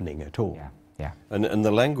happening at all. Yeah. And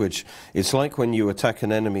the language, it's like when you attack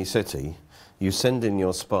an enemy city, you send in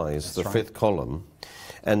your spies, the fifth column,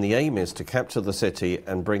 and the aim is to capture the city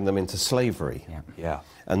and bring them into slavery.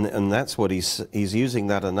 And that's what he's using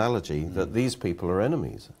that analogy, that these people are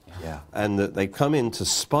enemies. And that they come in to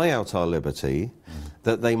spy out our liberty,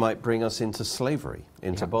 that they might bring us into slavery,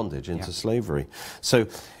 into bondage, into slavery. So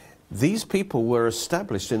these people were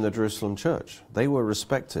established in the Jerusalem church. They were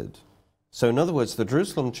respected. So in other words, the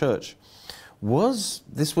Jerusalem church was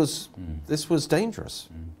dangerous,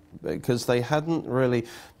 because they hadn't really,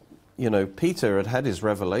 Peter had his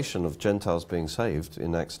revelation of Gentiles being saved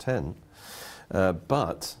in Acts 10,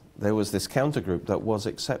 but there was this countergroup that was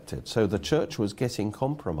accepted. So the church was getting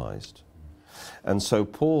compromised. And so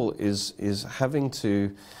Paul is having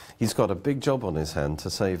to, he's got a big job on his hand to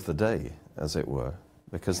save the day, as it were,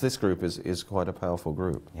 because this group is quite a powerful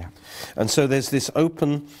group. Yeah. And so there's this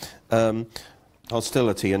open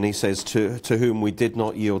hostility, and he says, to whom we did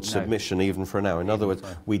not yield submission even for an hour. In other words,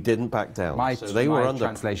 we didn't back down. My under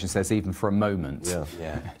translation says even for a moment.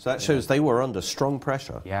 Yeah. So that shows they were under strong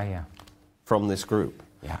pressure from this group.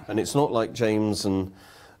 Yeah. And it's not like James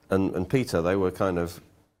and Peter, they were kind of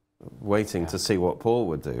waiting to see what Paul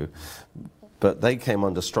would do. But they came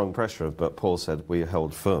under strong pressure, but Paul said, we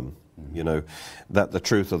held firm, you know, that the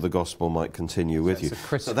truth of the gospel might continue with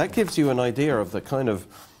you. So that gives you an idea of the kind of,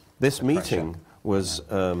 this meeting was,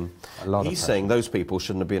 he's saying those people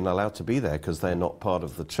shouldn't have been allowed to be there because they're not part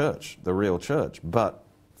of the church, the real church. But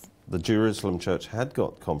the Jerusalem church had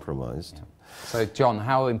got compromised. Yeah. So, John,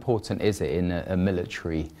 how important is it in a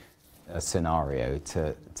military scenario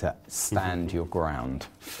to stand your ground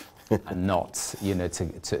and not, you know,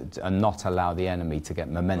 and not allow the enemy to get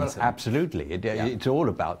momentum? Well, absolutely. It's all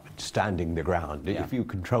about standing the ground. Yeah. If you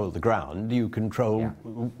control the ground, you control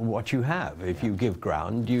what you have. If you give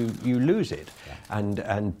ground, you lose it. Yeah.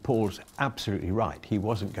 And Paul's absolutely right. He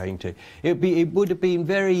wasn't going to. It would have been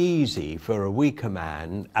very easy for a weaker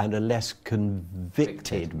man and a less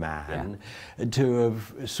convicted man to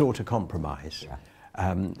have sought a compromise. Yeah.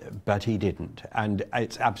 But he didn't, and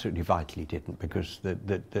it's absolutely vital he didn't, because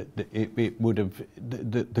it would have,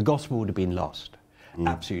 the gospel would have been lost,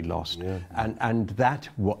 absolutely lost. Yeah. And that,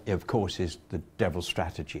 of course, is the devil's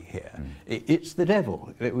strategy here. It's the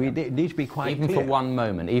devil. We need to be quite clear. Even for one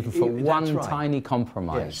moment, even for one tiny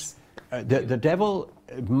compromise. Yes. The devil,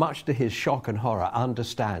 much to his shock and horror,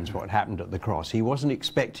 understands what happened at the cross. He wasn't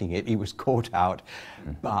expecting it. He was caught out,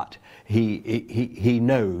 but he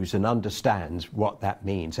knows and understands what that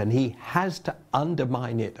means, and he has to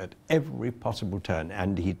undermine it at every possible turn,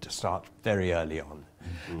 and he starts very early on.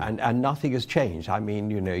 And nothing has changed. I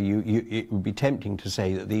mean, you know, it would be tempting to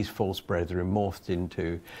say that these false brethren morphed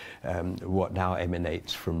into what now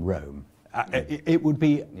emanates from Rome. It would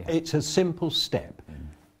be, it's a simple step,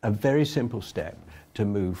 a very simple step, to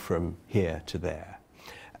move from here to there.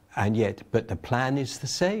 And yet, but the plan is the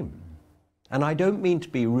same. And I don't mean to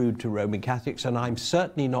be rude to Roman Catholics, and I'm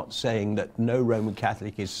certainly not saying that no Roman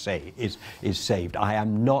Catholic is saved. I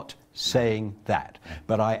am not saying that.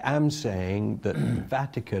 But I am saying that the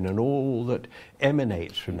Vatican and all that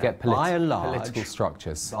emanates from that, by and large, political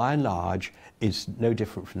structures, by and large, is no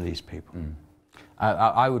different from these people.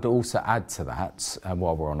 I would also add to that,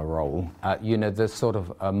 while we're on a roll, you know, the sort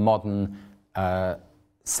of modern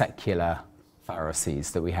secular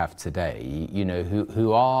Pharisees that we have today, you know,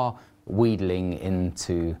 who are wheedling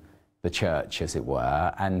into the church, as it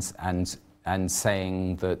were, and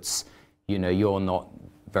saying that, you know, you're not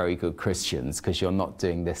very good Christians because you're not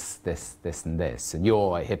doing this, and this, and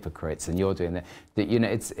you're hypocrites, and you're doing that. You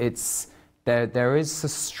know, there is a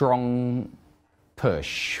strong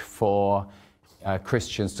push for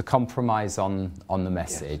Christians to compromise on the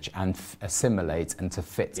message and assimilate and to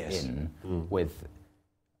fit in with.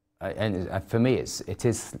 And for me, it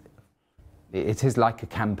is like a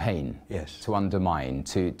campaign to undermine,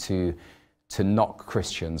 to knock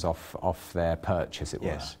Christians off their perch, as it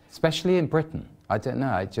were. Especially in Britain. I don't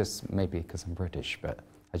know. I just, maybe because I'm British, but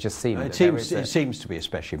I just see it seems to be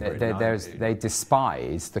especially in Britain. They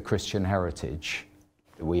despise the Christian heritage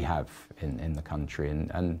that we have in the country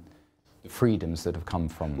and the freedoms that have come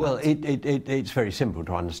from well, that. It's very simple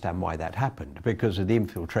to understand why that happened, because of the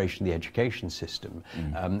infiltration of the education system,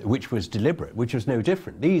 which was deliberate, which was no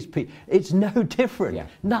different. It's no different. Yeah.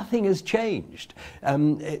 Nothing has changed.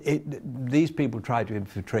 These people tried to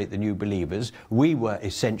infiltrate the new believers. We were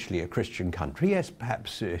essentially a Christian country. Yes,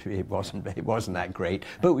 perhaps it wasn't that great,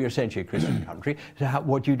 but we were essentially a Christian country. So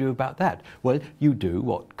what do you do about that? Well, you do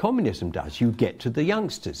what communism does. You get to the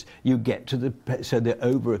youngsters. You get to so that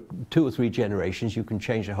over 2 or 3 generations, you can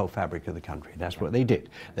change the whole fabric of the country. That's what they did.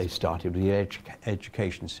 They started with the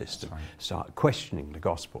education system, start questioning the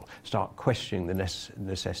gospel, start questioning the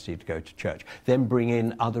necessity to go to church, then bring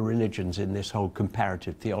in other religions in this whole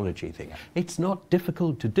comparative theology thing. It's not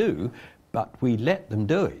difficult to do, but we let them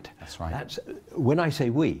do it. That's right. When I say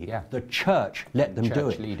we, the church let them do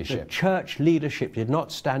it. Leadership. The church leadership did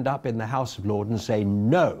not stand up in the House of Lords and say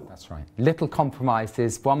no. That's right. Little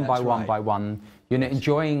compromises, one by one, you know,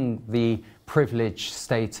 enjoying the privileged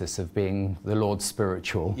status of being the Lord's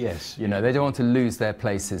spiritual. Yes. You know, they don't want to lose their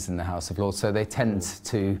places in the House of Lords, so they tend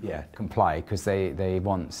to comply because they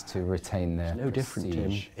want to retain their no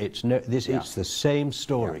prestige. Different, Tim. It's the same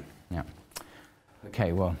story. Yeah.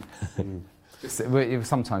 Okay, well. We'll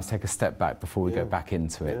sometimes take a step back before we Yeah. go back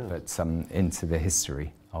into it, Yeah. but into the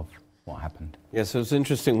history of what happened. Yeah, so it's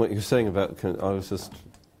interesting what you're saying about, I was just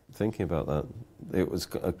thinking about that. It was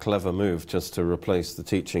a clever move just to replace the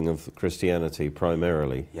teaching of Christianity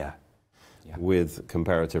primarily Yeah. with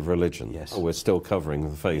comparative religion. Yes. Oh, we're still covering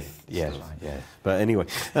the faith. Yes. stuff. Yeah. But anyway,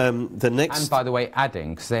 the next... And by the way,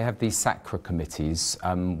 adding, because they have these SACRA committees,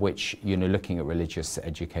 which, looking at religious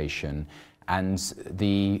education, and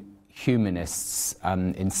the humanists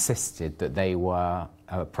insisted that they were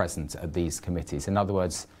present at these committees. In other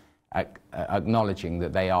words, acknowledging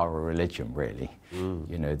that they are a religion, really.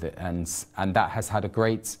 And that has had a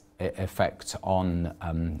great effect on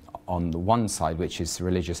the one side, which is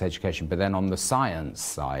religious education, but then on the science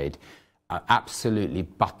side, absolutely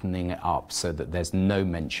buttoning it up so that there's no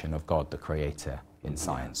mention of God the Creator in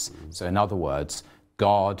science. So in other words,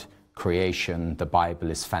 God, creation, the Bible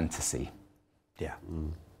is fantasy. Yeah.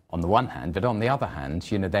 On the one hand, but on the other hand,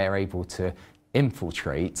 they're able to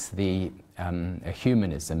infiltrate the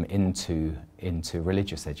humanism into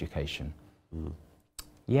religious education.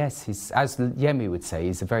 Yes, he's, as Yemi would say,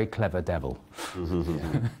 he's a very clever devil.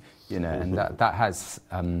 And that has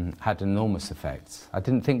had enormous effects. I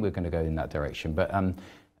didn't think we were going to go in that direction, but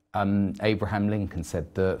Abraham Lincoln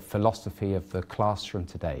said the philosophy of the classroom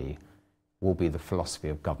today will be the philosophy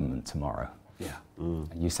of government tomorrow. Yeah. And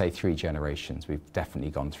you say 3 generations, we've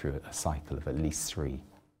definitely gone through a cycle of at least 3.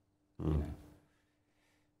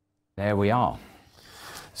 There we are.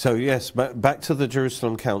 So yes, back to the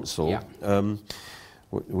Jerusalem Council. Yeah.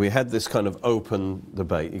 We had this kind of open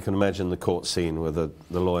debate. You can imagine the court scene with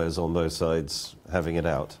the lawyers on both sides having it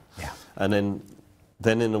out. Yeah. And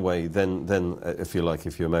then in a way, then if you like,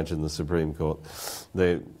 if you imagine the Supreme Court,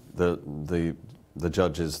 the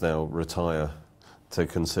judges now retire to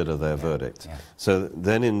consider their verdict. Yeah. So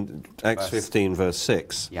then in Acts 15, verse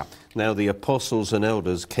 6, Yeah. now the apostles and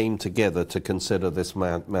elders came together to consider this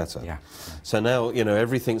matter. Yeah. So now,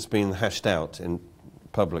 everything's been hashed out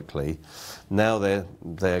publicly. Now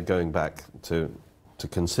they're going back to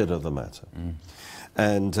consider the matter.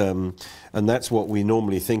 And that's what we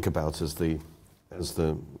normally think about as the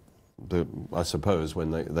I suppose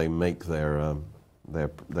when they make their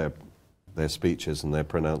speeches and their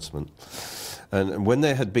pronouncement. And when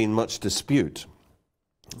there had been much dispute,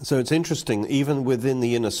 so it's interesting, even within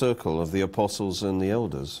the inner circle of the apostles and the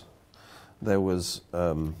elders, there was,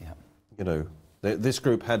 this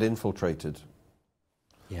group had infiltrated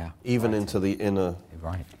even into the inner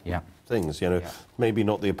things, maybe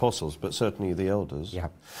not the apostles, but certainly the elders.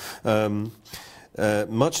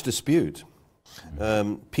 Much dispute.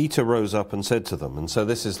 Peter rose up and said to them, and so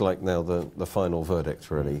this is like now the final verdict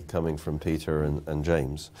really coming from Peter and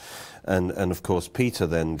James. And of course Peter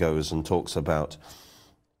then goes and talks about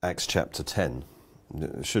Acts chapter 10.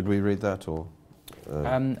 Should we read that or?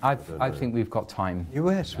 I think we've got time.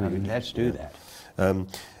 Yes, let's do that.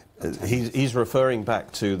 He's referring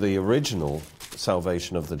back to the original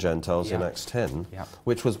salvation of the Gentiles in Acts 10,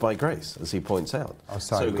 which was by grace, as he points out.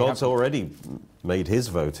 So God's already made his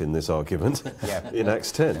vote in this argument in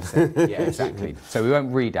Acts 10. Yeah, exactly. So we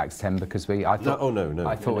won't read Acts 10 because I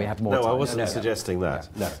thought we had more time. No, I wasn't suggesting that.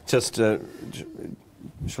 No. Just,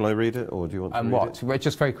 shall I read it, or do you want to read it?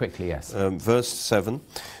 Just very quickly, yes. Verse 7.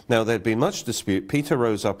 Now there had been much dispute. Peter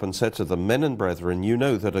rose up and said to them, Men and brethren, you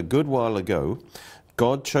know that a good while ago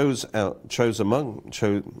God chose among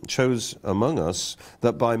us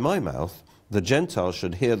that by my mouth the Gentiles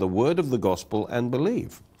should hear the word of the gospel and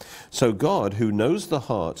believe. So God, who knows the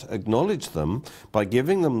heart, acknowledged them by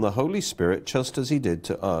giving them the Holy Spirit just as he did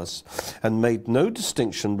to us, and made no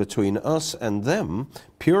distinction between us and them,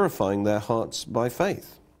 purifying their hearts by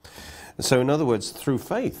faith. So in other words, through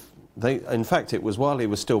faith, in fact it was while he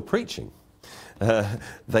was still preaching,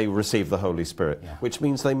 they received the Holy Spirit, which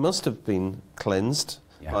means they must have been cleansed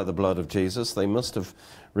by the blood of Jesus. They must have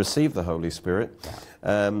received the Holy Spirit.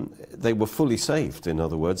 They were fully saved, in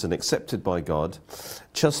other words, and accepted by God,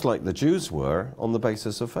 just like the Jews were, on the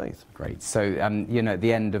basis of faith. Great. So, at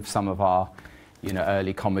the end of some of our,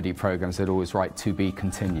 early comedy programs, they'd always write "to be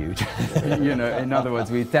continued." In other words,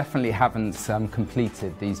 we definitely haven't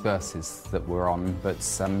completed these verses that we're on, but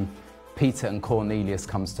Peter and Cornelius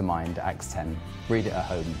comes to mind, Acts 10. Read it at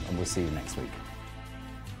home, and we'll see you next week.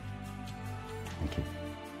 Thank you.